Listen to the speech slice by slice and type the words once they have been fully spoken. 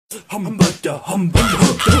We are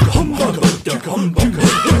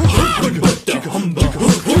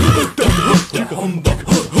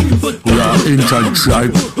ancient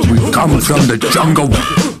tribe. We come from the jungle.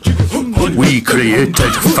 We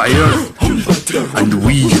created fire, and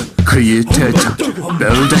we created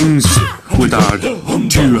buildings with our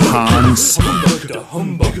 2 hands. I have to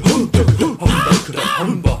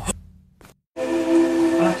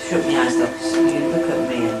shut my eyes though, because you look at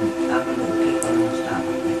me and have a little giggle and I'll start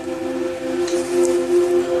laughing.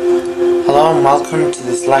 Hello and welcome to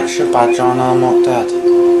this lecture by John Dead.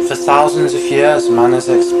 For thousands of years, man has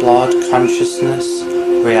explored consciousness,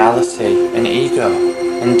 reality, and ego,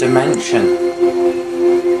 and dimension.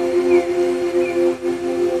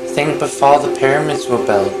 Think before the pyramids were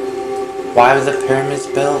built. Why were the pyramids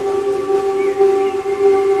built?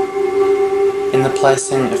 In the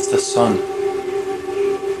placing of the sun.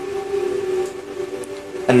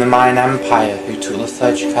 And the Mayan Empire, who took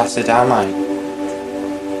lithargic acid amide.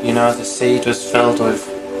 You know, the seed was filled with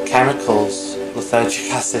chemicals, lithargic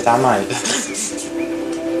acid amide.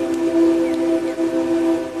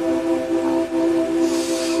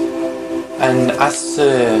 And as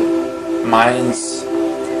the Mayans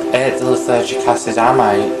ate the lithargic acid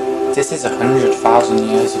amide, this is 100,000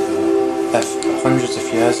 years ago, hundreds of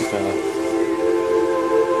years ago.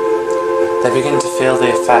 They begin to feel the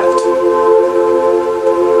effect.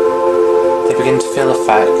 They begin to feel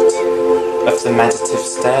effect of the meditative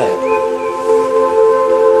state.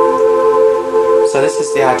 So this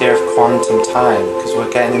is the idea of quantum time, because we're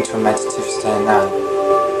getting into a meditative state now.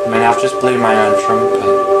 I mean, I've just blew my own trumpet.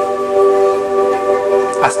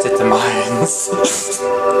 As did the Mayans.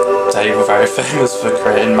 They were very famous for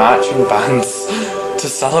creating marching bands to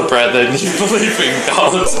celebrate their new belief in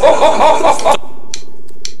God.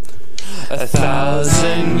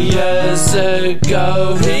 1,000 years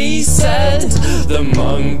ago, he said, the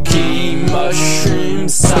monkey mushroom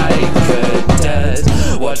psycho-dead.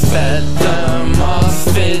 What fed them off,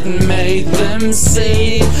 it made them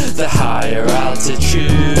see the higher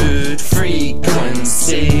altitude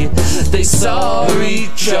frequency. They saw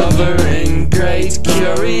each other in great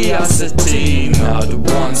curiosity, not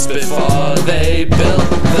once before they built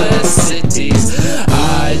their cities.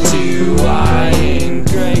 I in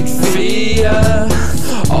great fear,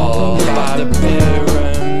 all about the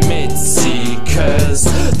pyramid seekers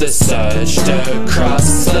that searched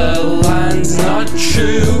across the land, not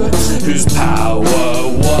true, whose power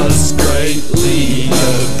was greatly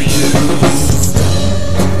abused.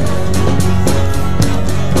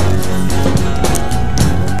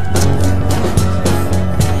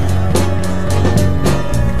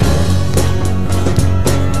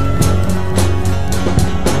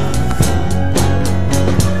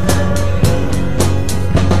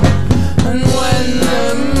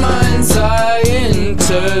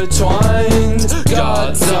 Intertwined,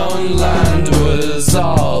 God's own land was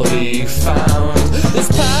all he found. This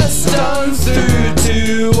passed on through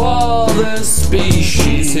to all the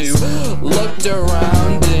species who looked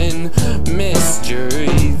around in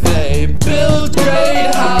mystery. They built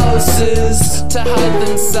great houses to hide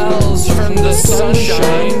themselves from the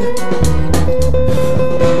sunshine.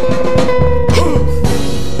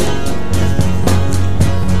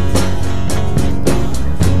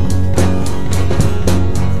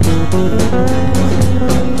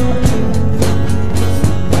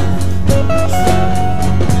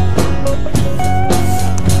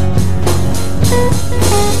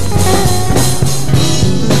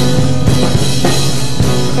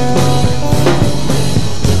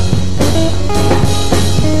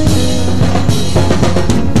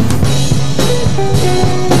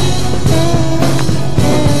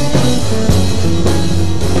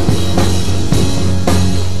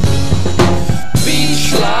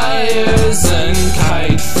 And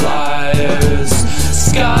kite flyers,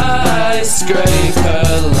 skyscraper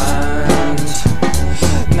land.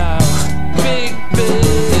 Now, big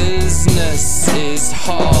business is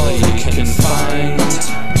all you can find.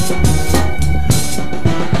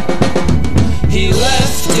 He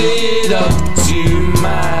left it up to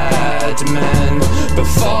madmen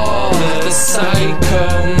before the psycho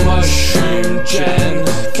mushroom gen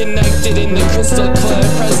connected in the crystal clear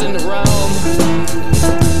present realm.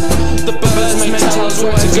 The birds may tell us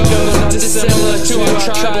where to go, not dissimilar to our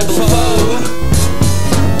tribal foe.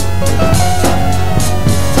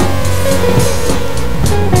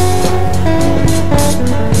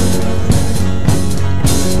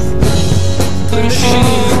 The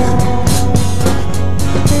machine.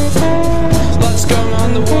 Lots going on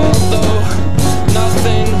in the world though,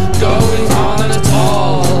 nothing going on at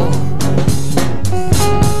all.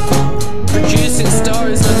 Producing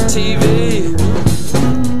stories on TV.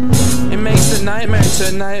 nightmare to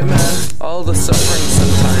a nightmare. All the suffering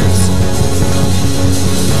sometimes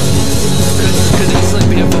could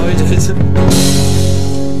easily be avoided.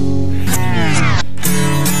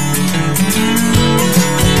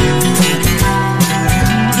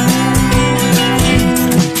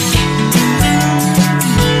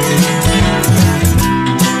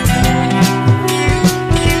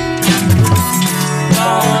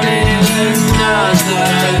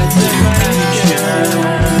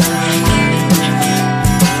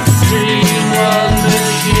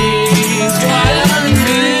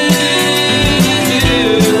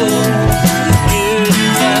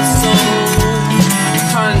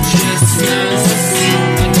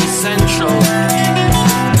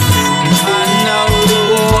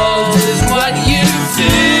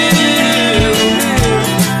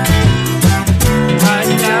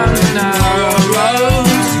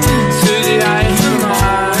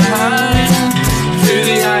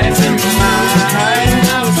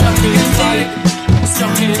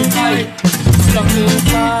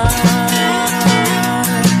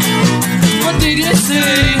 What did you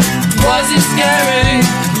see? Was it scary?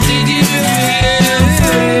 Did you feel?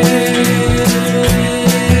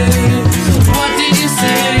 What did you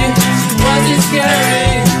see? Was it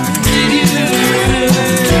scary? Did you feel?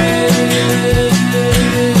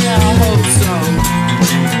 I hope so.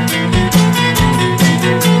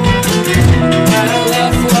 Battle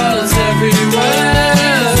of worlds everywhere.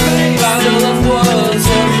 Battle of worlds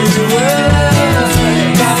everywhere.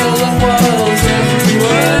 Battle of worlds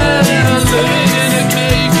everywhere. Living in a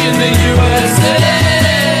cave in the USA.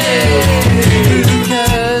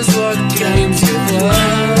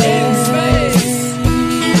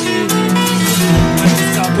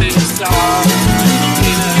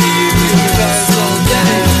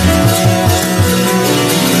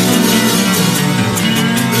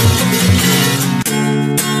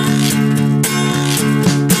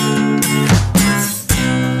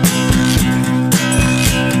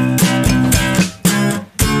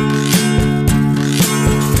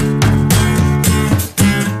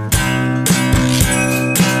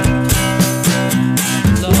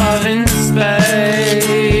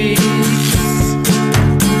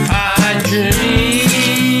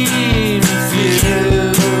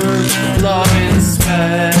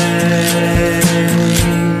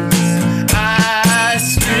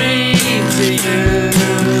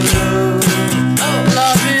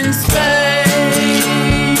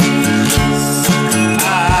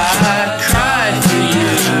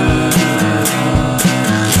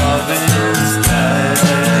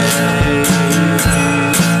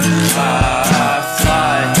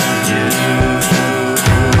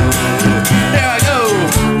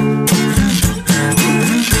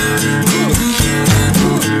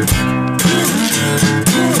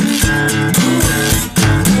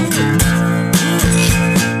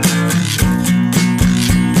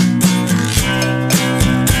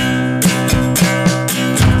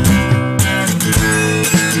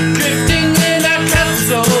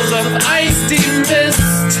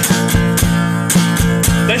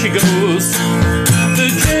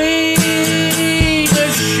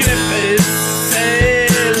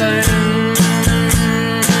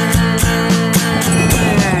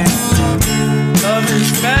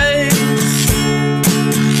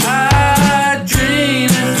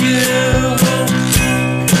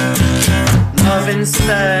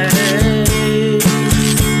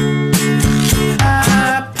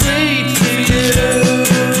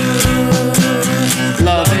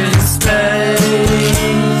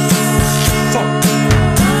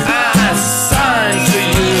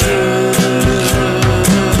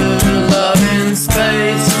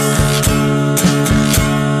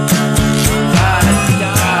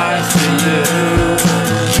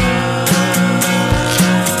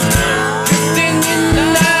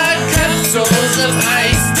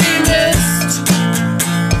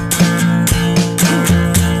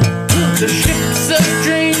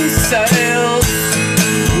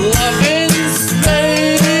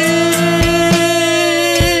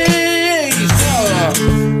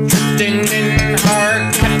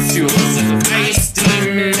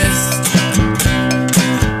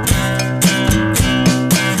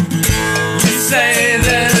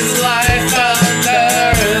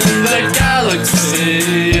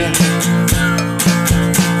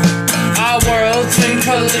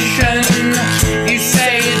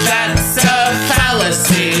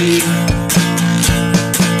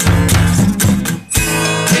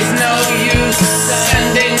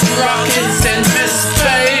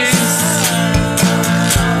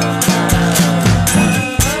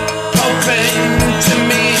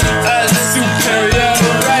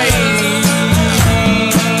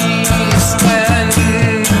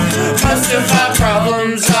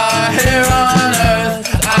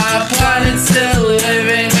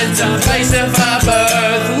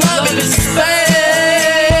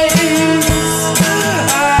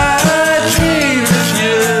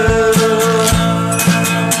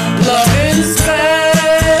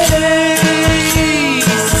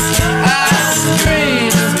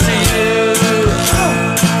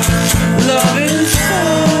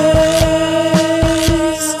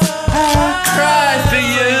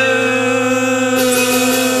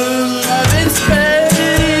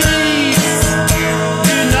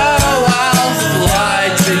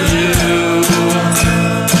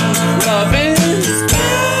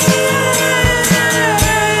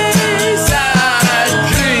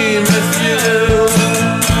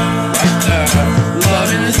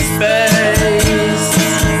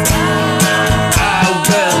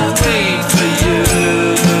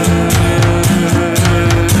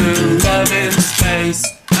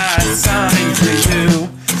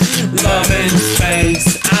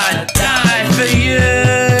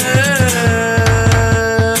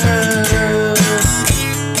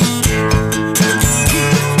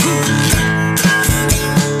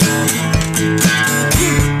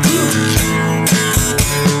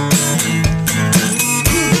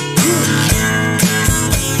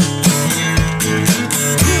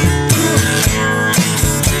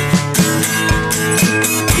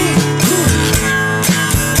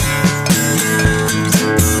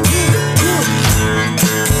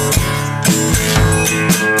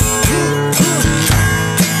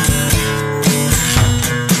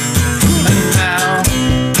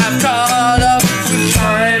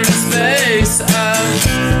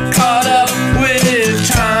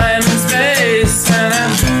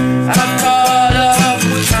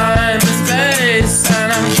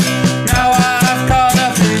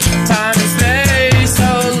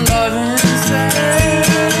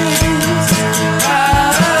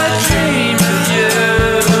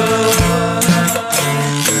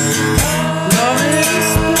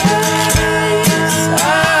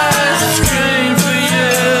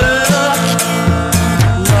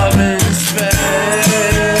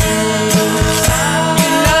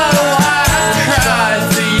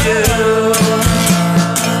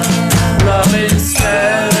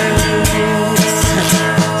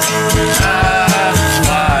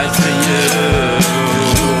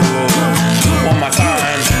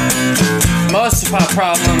 our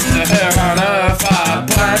problems are here on Earth. Our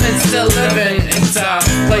planet's still living, it's our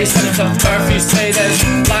place of birth. You say there's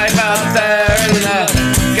life out there in the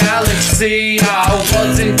galaxy. Our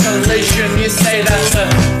world's in collision, you say that's a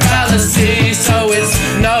fallacy. So it's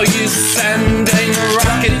no use sending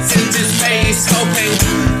rockets into space, hoping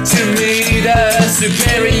to meet a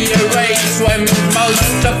superior race, when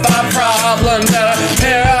most of our problems are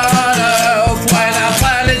here on Earth. When our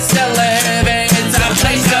planet's still living, it's our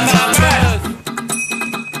place of our birth.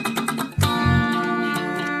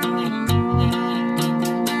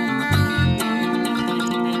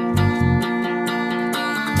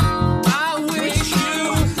 I wish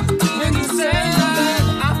you wouldn't say that.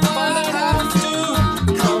 I thought I'd have to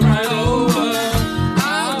come right over.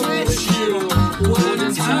 I wish you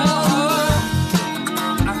wouldn't tell her.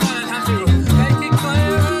 I thought I'd have to make it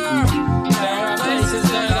clearer. There are places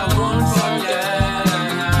that I won't forget,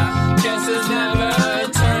 and I guess there's never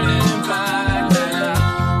turning back. And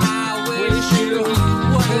I wish you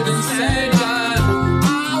wouldn't say that.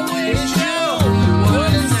 I wish you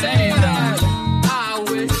wouldn't say that. I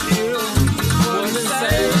wish you wouldn't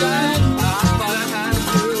say that. I thought I had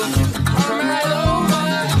to come right over.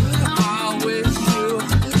 I wish you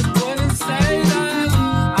wouldn't say that.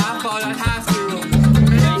 I thought I'd have to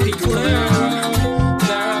make it clearer.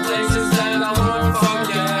 There are places that I won't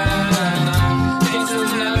forget, and I guess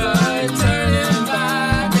there's never turning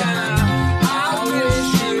back. And I wish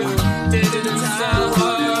you didn't tell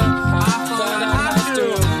her. I thought I'd have to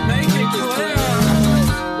make it clearer.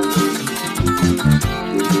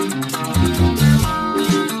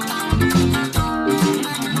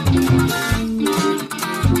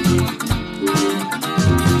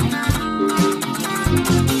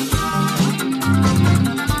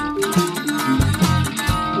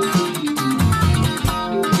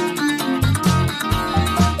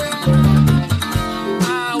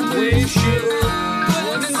 I wish you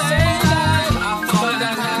wouldn't say that. I thought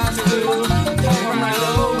I'd have to come right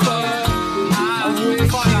over. I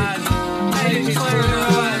wish I'd make it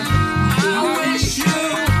clearer. I wish you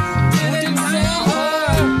didn't tell her.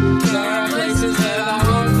 There are places that I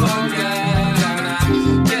won't forget, and I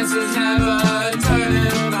guess there's never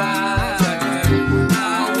turning back. I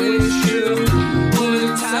wish you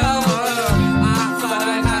wouldn't tell her. I thought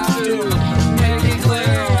I'd have to make it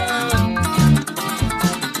clearer.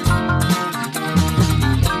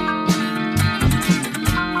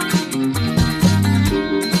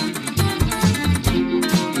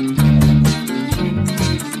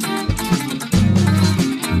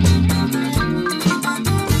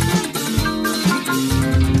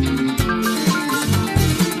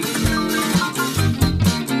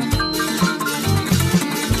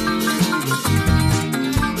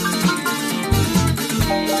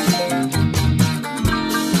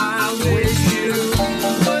 I wish you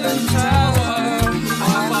wouldn't tell her.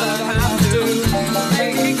 I thought I'd have to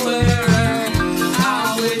make it clearer. I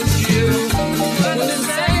wish you wouldn't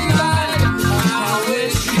say that. I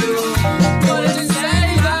wish you wouldn't say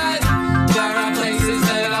that. There are places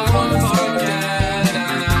that I won't forget,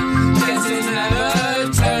 and I guess there's never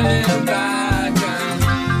turning back. And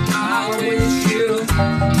I wish you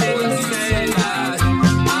wouldn't say that.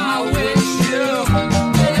 I wish you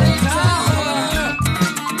wouldn't tell her.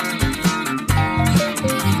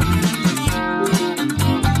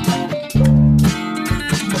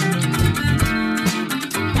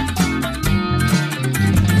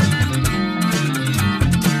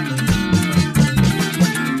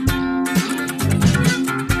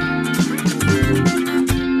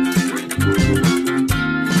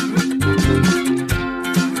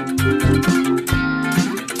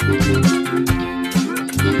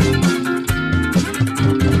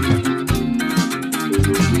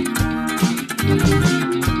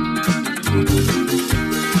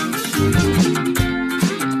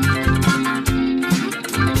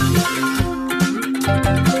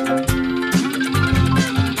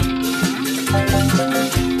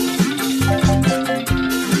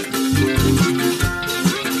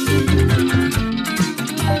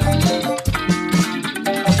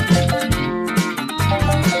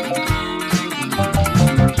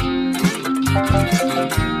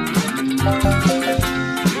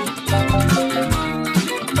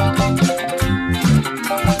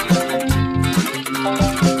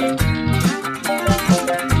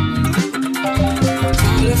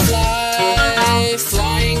 Butterfly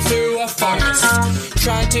flying through a forest,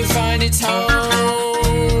 trying to find its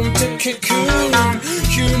home to cocoon.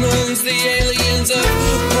 Humans, the aliens of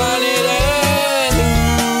planet Earth.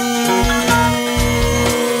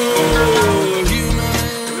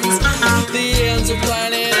 Humans, the aliens of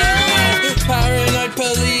planet Earth. Paranoid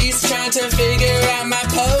police trying to figure out my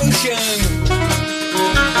potion.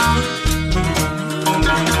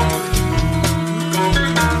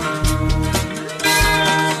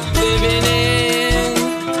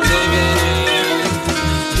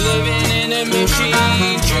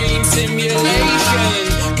 machine dream simulation,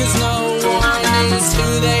 'cause no one is who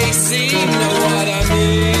they seem, know what I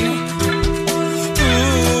mean?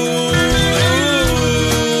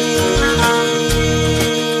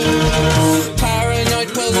 Paranoid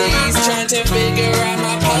police trying to figure out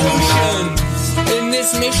my potion in this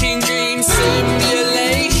machine dream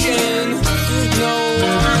simulation. No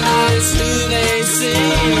one is who they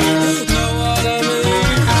seem, know what I mean?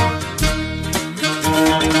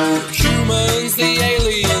 Humans, the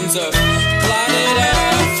aliens are planet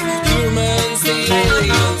Earth. Humans, the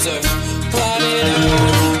aliens are planet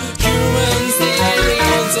Earth. Humans, the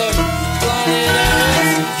aliens are planet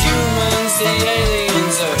Earth. Humans, the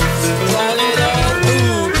aliens are planet Earth.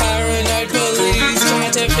 Ooh, paranoid police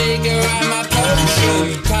trying to figure out my potion.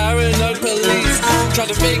 Paranoid police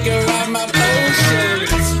trying to figure out my potion.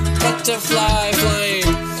 Butterfly flying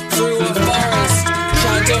through a forest,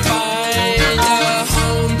 trying to find a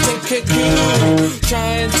home to cocoon,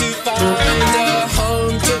 trying to find